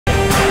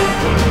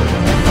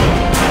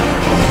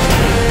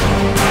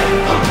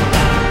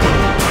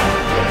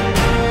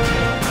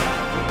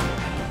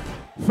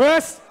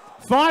First,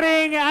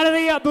 fighting out of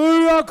the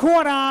blue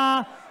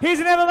corner. He's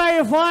an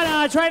MMA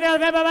fighter, trained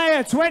out of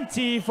MMA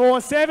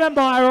 24/7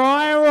 by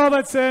Ryan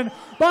Robertson,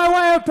 by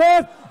way of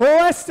Perth,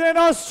 Western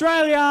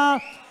Australia.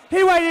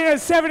 He weighed in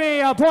at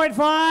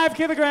 70.5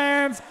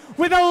 kilograms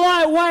with a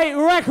lightweight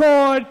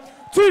record.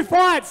 2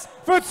 fights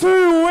for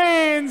 2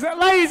 wins.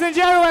 Ladies and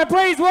gentlemen,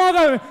 please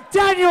welcome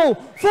Daniel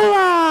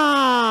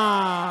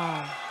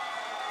Fuller.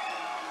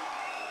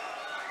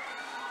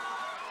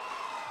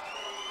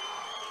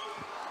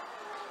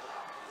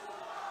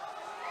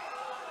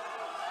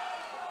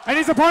 And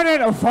his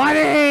opponent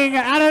fighting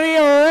out of the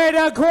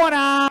red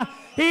corner.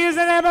 He is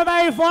an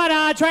MMA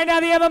fighter, trained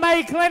out of the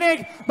MMA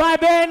clinic by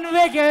Ben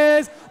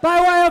Vickers,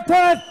 by way of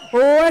Perth,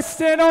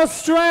 Western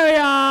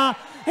Australia.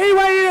 He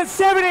weighed in at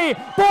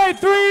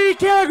 70.3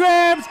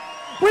 kilograms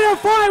with a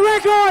fight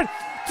record,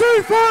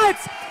 2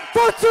 fights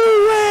for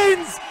 2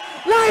 wins.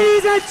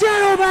 Ladies and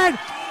gentlemen,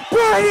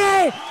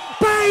 Brodie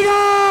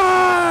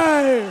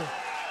Paino!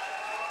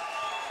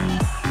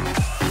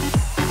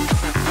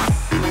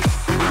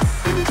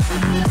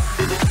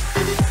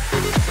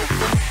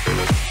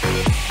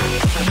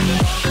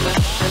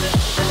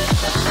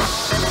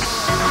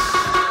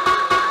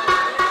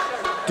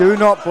 Do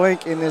not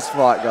blink in this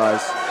fight,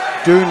 guys.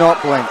 Do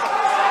not blink.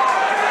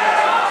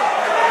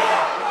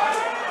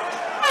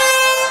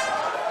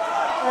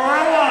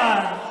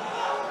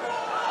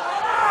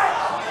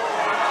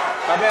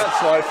 Come out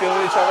slow,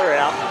 feeling each other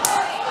out.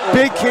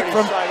 Big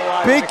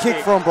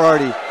kick from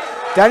Brodie.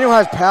 Daniel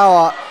has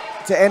power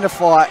to end a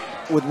fight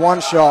with 1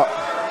 shot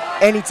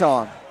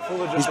anytime.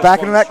 He's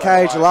back into that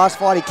cage. The last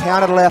fight he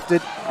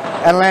counter-lefted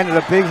and landed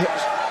a big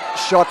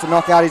shot to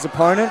knock out his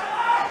opponent.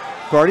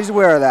 Brodie's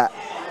aware of that.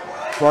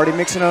 Brodie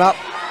mixing it up,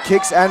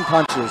 kicks and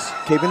punches,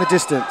 keeping the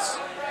distance.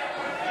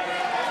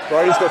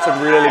 Brodie's got some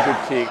really good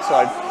kicks,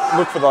 so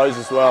look for those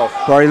as well.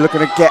 Brodie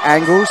looking to get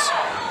angles.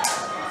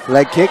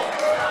 Leg kick.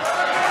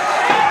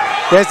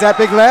 There's that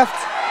big left.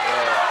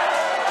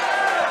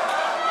 Yeah.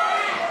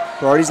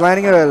 Brodie's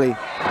landing early.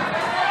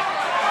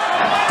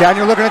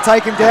 Daniel looking to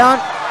take him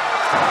down.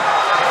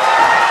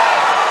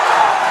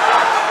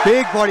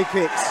 Big body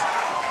kicks.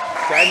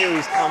 Daniel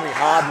is coming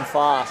hard and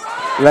fast.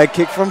 Leg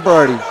kick from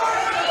Brodie.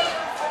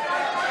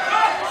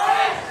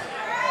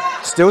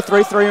 Still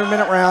 3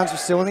 3-minute rounds. We're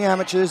still in the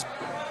amateurs.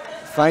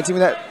 Feinting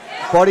with that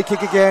body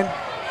kick again.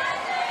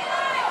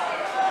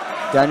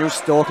 Daniel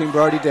stalking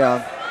Brodie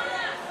down.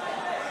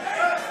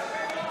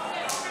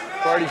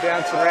 Brodie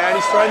bouncing around.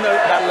 He's thrown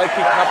that leg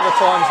kick a couple of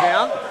times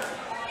now.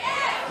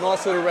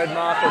 Nice little red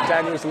mark on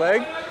Daniel's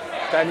leg.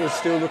 Daniel's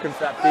still looking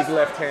for that big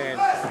left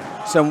hand.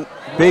 Some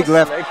big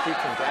left leg kick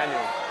from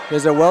Daniel.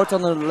 There's a welt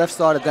on the left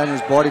side of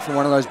Daniel's body from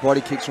one of those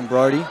body kicks from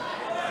Brodie.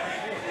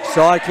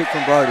 Side kick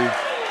from Brodie.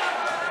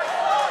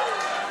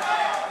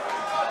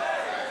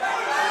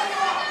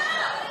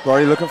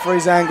 Brodie looking for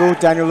his angle.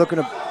 Daniel looking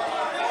to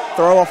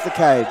throw off the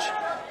cage.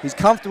 He's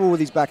comfortable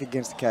with his back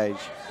against the cage.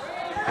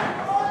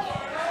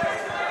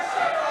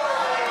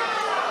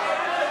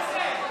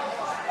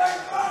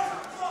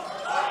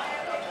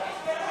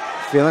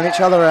 Feeling each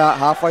other out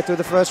halfway through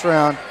the first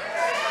round.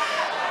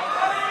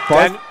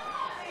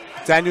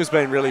 Daniel's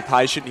been really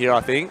patient here,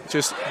 I think.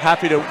 Just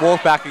happy to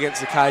walk back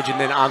against the cage and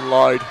then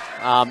unload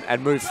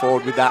and move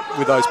forward with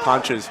those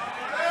punches.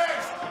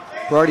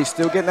 Brodie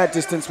still getting that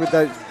distance with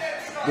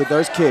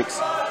those kicks.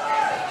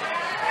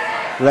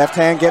 Left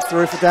hand gets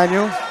through for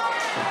Daniel.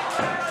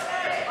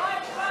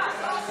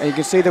 And you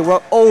can see the,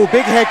 oh,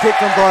 big head kick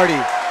from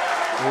Brodie.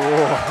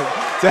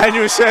 Oh.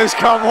 Daniel says,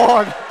 come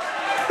on.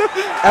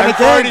 and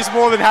Brodie's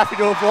more than happy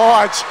to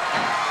oblige.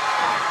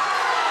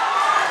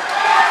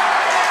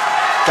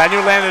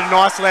 Daniel landed a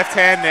nice left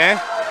hand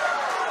there.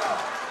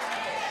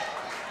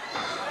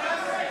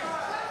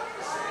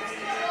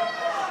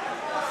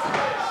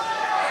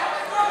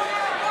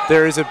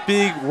 There is a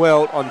big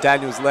welt on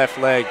Daniel's left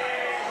leg.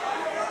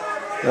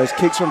 Those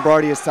kicks from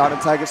Brodie are starting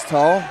to take its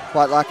toll,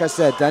 but like I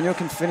said, Daniel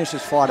can finish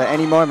this fight at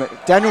any moment.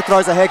 Daniel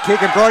throws a head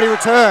kick and Brodie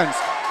returns.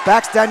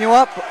 Backs Daniel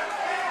up.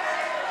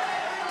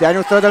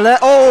 Daniel throws the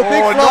left. Oh,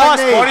 big nice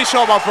knee. Body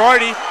shot by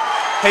Brodie.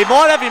 He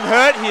might have him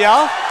hurt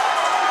here.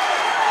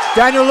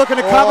 Daniel looking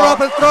to cover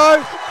up and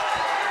throw.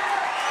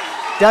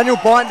 Daniel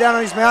biting down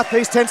on his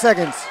mouthpiece, 10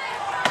 seconds.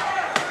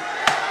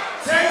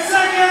 10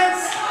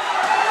 seconds.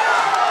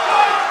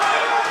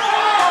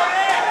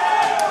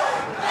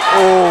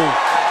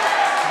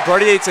 Oh,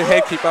 Brodie eats a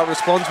head kick but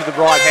responds with the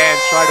right hand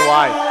straight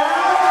away.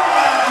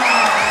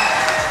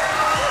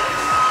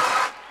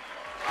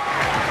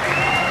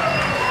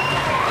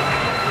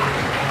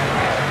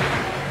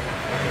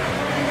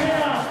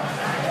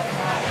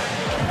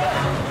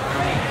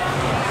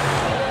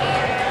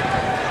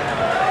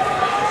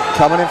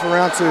 Coming in for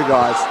round 2,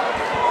 guys.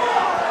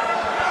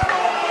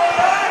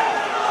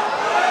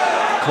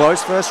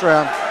 Close first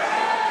round.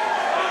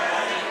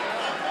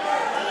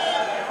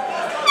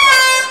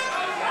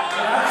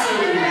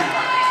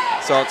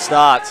 So it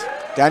starts.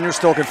 Daniel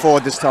stalking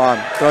forward this time.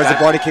 Throws a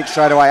body kick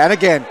straight away. And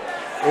again.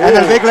 Ooh, and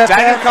then a big left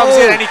Daniel hand. comes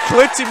in and he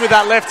clips him with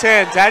that left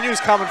hand. Daniel's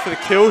coming for the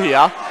kill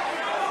here.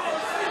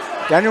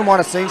 Daniel might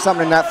have seen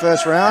something in that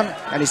first round,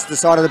 and he's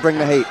decided to bring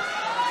the heat.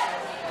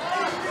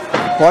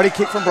 Body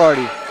kick from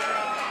Brodie.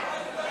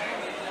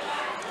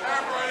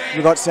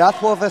 We've got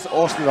Southport versus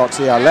Orthodox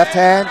here. Left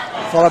hand,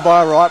 followed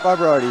by a right by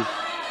Brodie.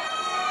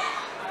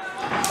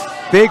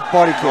 Big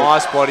body kick.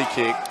 Nice body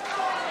kick.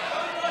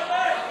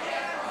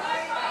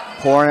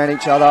 Pouring at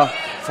each other,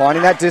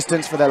 finding that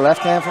distance for that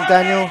left hand from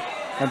Daniel,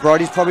 and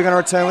Brodie's probably going to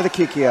return with a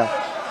kick here.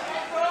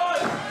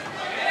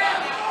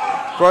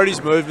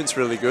 Brodie's movement's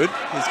really good.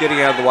 He's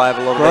getting out of the way of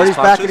a lot of Brodie's these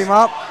punches. backing him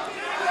up.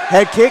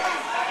 Head kick.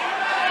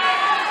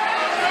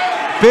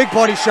 Big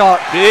body shot.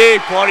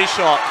 Big body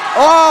shot.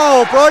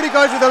 Oh, Brodie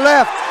goes with the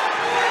left.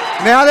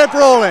 Now they're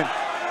brawling.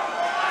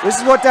 This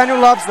is what Daniel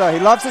loves though. He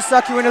loves to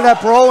suck you into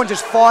that brawl and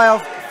just fire,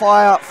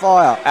 fire,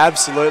 fire.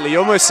 Absolutely. You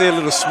almost see a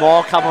little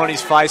smile come on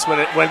his face when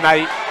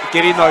they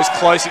get in those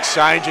close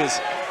exchanges.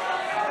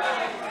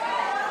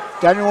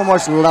 Daniel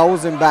almost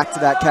lulls him back to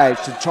that cage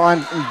to try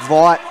and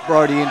invite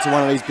Brodie into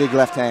one of these big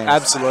left hands.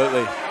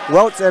 Absolutely.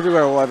 Welts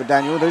everywhere all over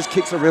Daniel. Those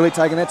kicks are really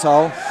taking their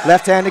toll.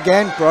 Left hand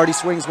again, Brodie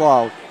swings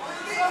wild.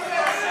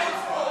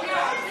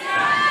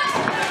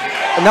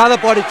 Another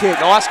body kick.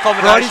 Nice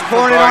combination. Brodie's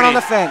pouring it on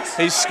the fence.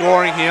 He's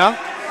scoring here.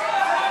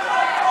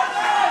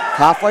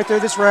 Halfway through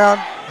this round,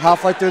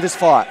 halfway through this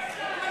fight.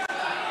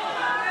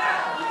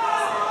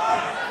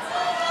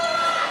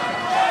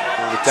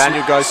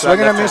 Daniel goes swing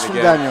and a miss from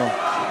Daniel.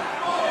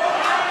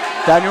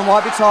 Daniel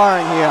might be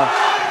tiring here.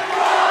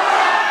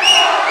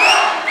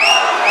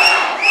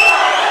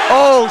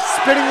 Oh,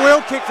 spinning wheel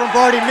kick from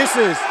Brodie,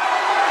 misses.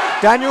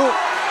 Daniel.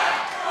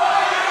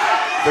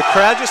 The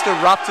crowd just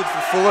erupted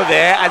for Fuller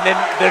there, and then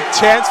the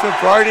chance for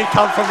Brodie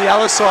come from the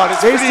other side.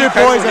 It's These two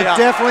boys are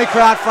definitely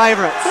crowd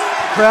favourites.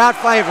 Crowd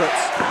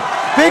favourites.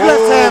 Big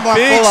left hand by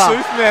big Fuller.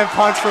 Big Superman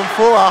punch from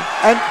Fuller.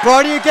 And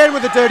Brodie again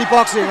with the dirty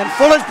boxing, and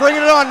Fuller's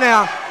bringing it on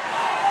now.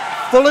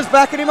 Fuller's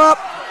backing him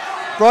up.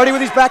 Brodie with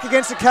his back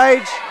against the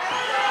cage.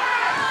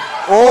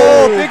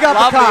 Oh, big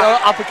uppercut.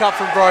 Lovely uppercut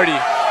from Brodie.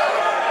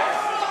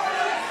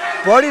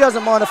 Brodie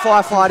doesn't mind a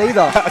firefight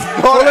either.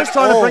 Fuller's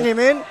trying to bring him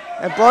in,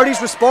 and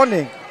Brodie's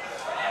responding.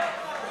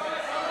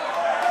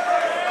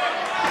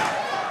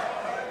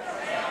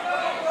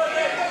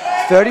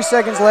 "30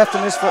 seconds left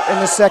in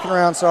this second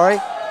round, sorry.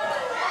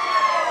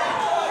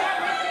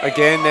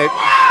 Again,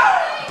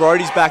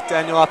 Brodie's backed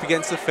Daniel up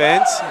against the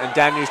fence, and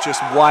Daniel's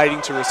just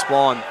waiting to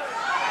respond.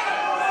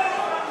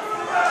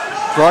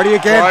 Brodie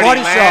again,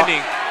 body landing.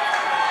 shot.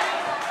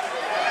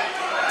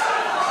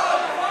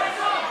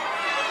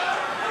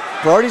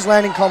 Brodie's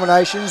landing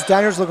combinations.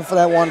 Daniel's looking for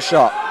that one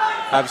shot.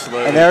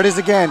 Absolutely. And there it is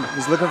again.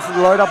 He's looking for the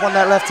load up on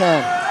that left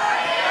hand.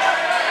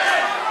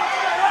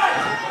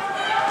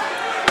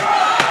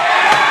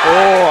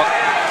 Oh,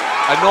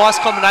 a nice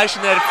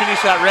combination there to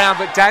finish that round,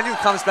 but Daniel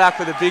comes back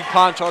with a big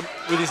punch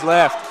with his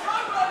left.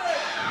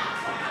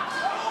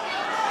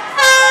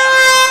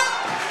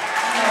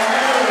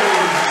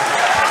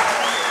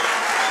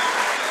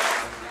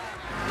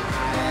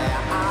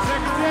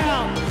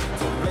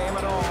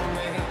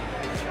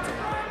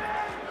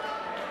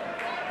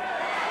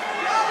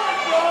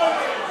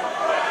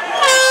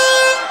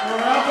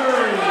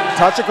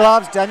 Touch of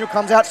gloves, Daniel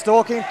comes out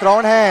stalking,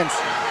 throwing hands.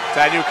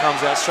 Daniel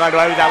comes out straight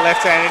away with that left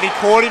hand, and he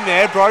caught him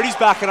there. Brodie's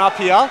backing up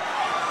here,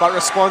 but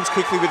responds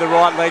quickly with the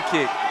right leg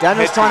kick.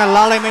 Daniel's trying to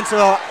lull him into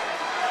a...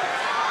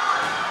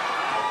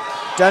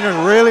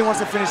 Daniel really wants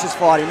to finish this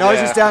fight. He knows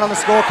he's down on the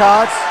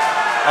scorecards.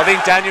 I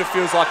think Daniel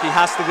feels like he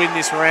has to win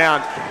this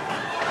round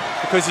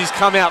because he's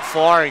come out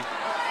firing.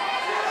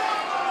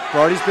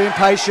 Brodie's being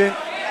patient,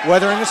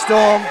 weathering the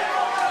storm.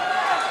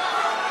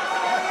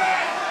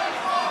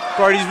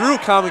 Brodie's real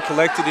calm and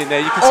collected in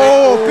there. You can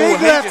see, big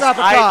left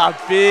uppercut.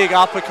 A big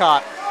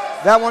uppercut.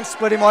 That one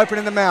split him open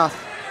in the mouth.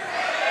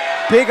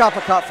 Big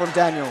uppercut from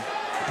Daniel.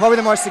 Probably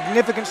the most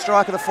significant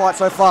strike of the fight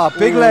so far.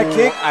 Big leg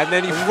kick, and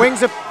then he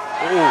wings it.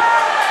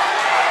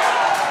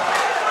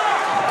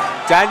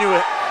 Daniel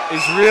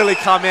has really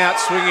come out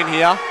swinging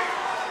here.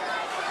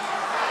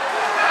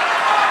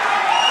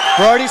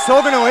 Brodie's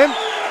talking to him.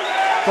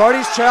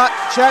 Brodie's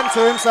chatting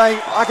to him,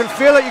 saying, "I can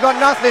feel it, you got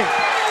nothing."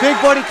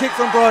 Big body kick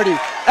from Brodie.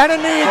 And a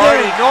knee Brodie,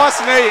 again. nice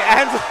knee,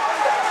 and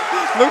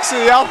looks at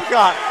the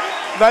uppercut.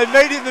 They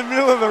meet in the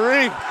middle of the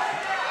ring.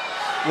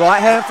 Right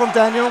hand from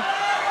Daniel.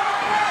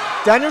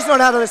 Daniel's not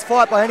out of this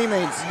fight by any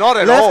means. Not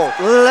at all.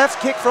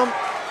 Left kick from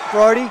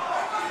Brodie.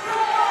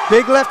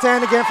 Big left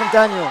hand again from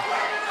Daniel.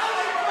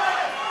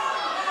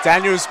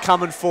 Daniel's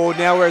coming forward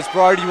now, whereas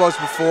Brodie was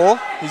before.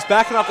 He's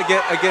backing up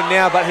again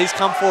now, but he's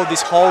come forward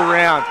this whole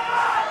round.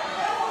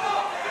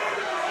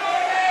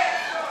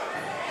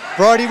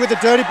 Brodie with the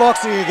dirty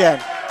boxing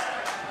again.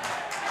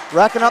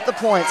 Racking up the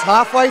points.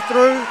 Halfway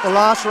through the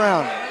last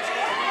round.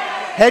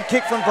 Head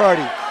kick from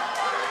Brodie.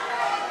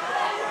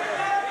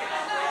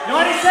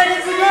 90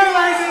 seconds to go,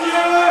 ladies and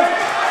gentlemen.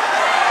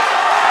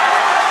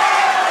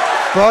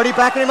 Brodie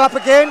backing him up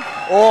again.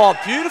 Oh,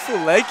 beautiful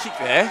leg kick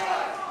there.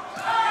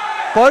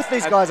 Both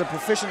these guys are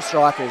proficient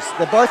strikers.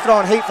 They're both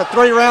throwing heat for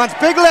 3 rounds.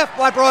 Big left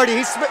by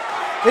Brodie.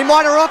 He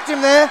might have rocked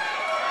him there.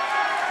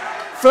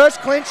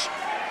 First clinch.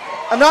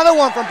 Another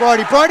one from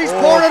Brodie. Brodie's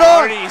pouring it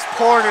on. Brodie's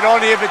pouring it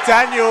on here, but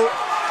Daniel,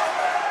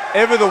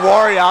 ever the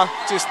warrior,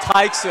 just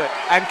takes it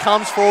and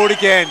comes forward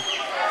again.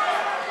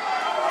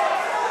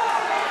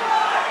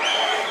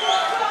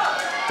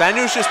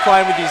 Daniel's just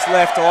playing with his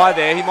left eye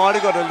there. He might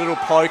have got a little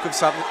poke of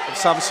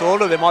some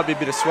sort, or there might be a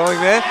bit of swelling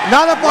there.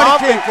 Another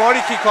body kick.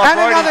 Body kick on and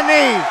Brodie. Another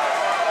knee.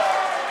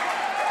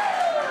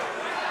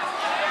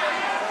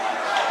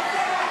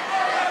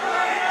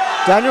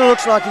 Daniel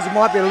looks like he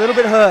might be a little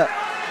bit hurt.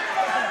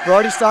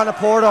 Brodie's starting to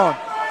pour it on.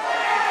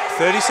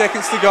 30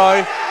 seconds to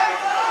go.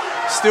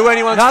 Still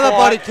anyone's Another fight.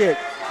 body kick.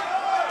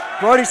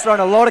 Brodie's throwing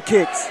a lot of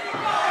kicks.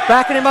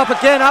 Backing him up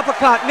again,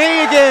 uppercut,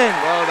 knee again.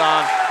 Well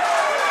done.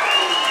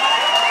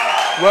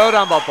 Well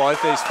done by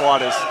both these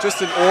fighters.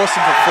 Just an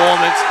awesome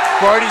performance.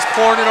 Brodie's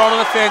pouring it on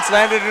the fence,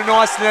 landed a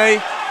nice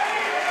knee.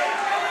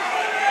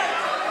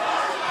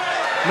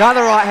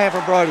 Another right hand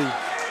from Brodie.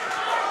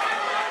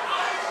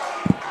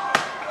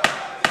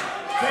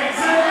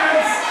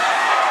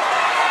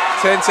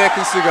 10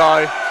 seconds to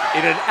go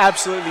in an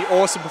absolutely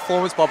awesome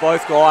performance by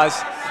both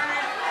guys.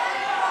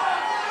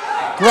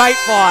 Great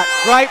fight,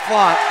 great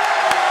fight.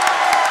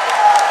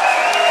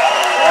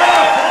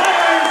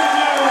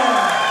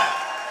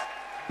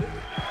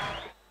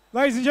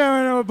 Ladies and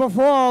gentlemen,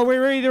 before we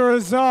read the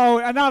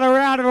result, another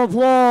round of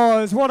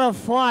applause. What a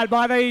fight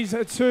by these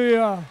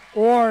two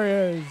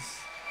warriors.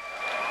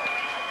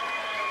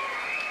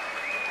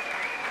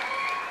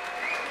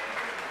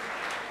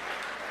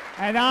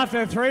 And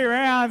after 3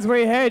 rounds,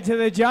 we head to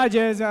the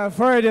judges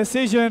for a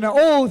decision.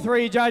 All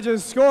 3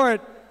 judges score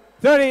it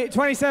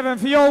 30-27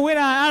 for your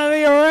winner out of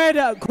the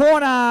red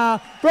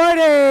corner,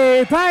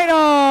 Brodie Paino.